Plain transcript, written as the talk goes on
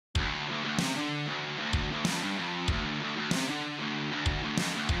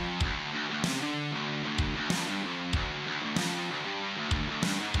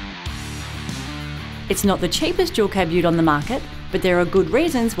It's not the cheapest dual cab ute on the market, but there are good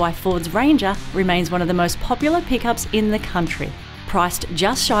reasons why Ford's Ranger remains one of the most popular pickups in the country. Priced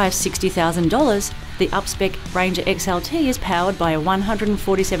just shy of $60,000, the up-spec Ranger XLT is powered by a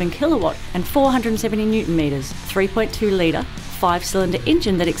 147 kilowatt and 470 newton meters, 3.2 litre, 5-cylinder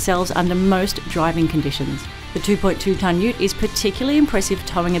engine that excels under most driving conditions. The 2.2-tonne ute is particularly impressive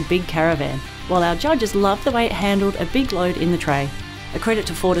towing a big caravan, while our judges loved the way it handled a big load in the tray. A credit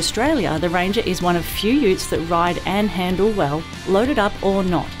to Ford Australia, the Ranger is one of few utes that ride and handle well, loaded up or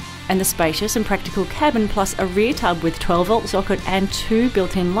not. And the spacious and practical cabin plus a rear tub with 12-volt socket and 2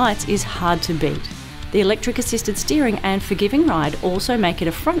 built-in lights is hard to beat. The electric assisted steering and forgiving ride also make it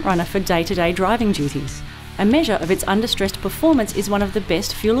a front-runner for day-to-day driving duties. A measure of its under-stressed performance is one of the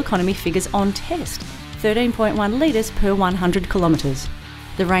best fuel economy figures on test, 13.1 litres per 100 kilometres.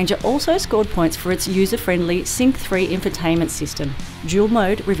 The Ranger also scored points for its user-friendly Sync 3 infotainment system,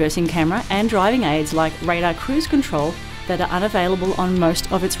 dual-mode reversing camera and driving aids like radar cruise control that are unavailable on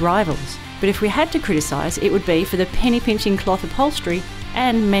most of its rivals. But if we had to criticise, it would be for the penny-pinching cloth upholstery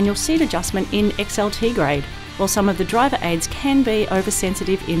and manual seat adjustment in XLT grade, while some of the driver aids can be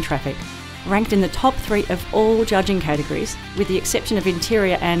oversensitive in traffic. Ranked in the top 3 of all judging categories, with the exception of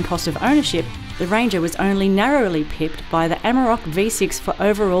interior and cost of ownership, the Ranger was only narrowly pipped by the Amarok V6 for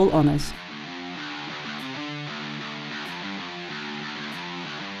overall honours.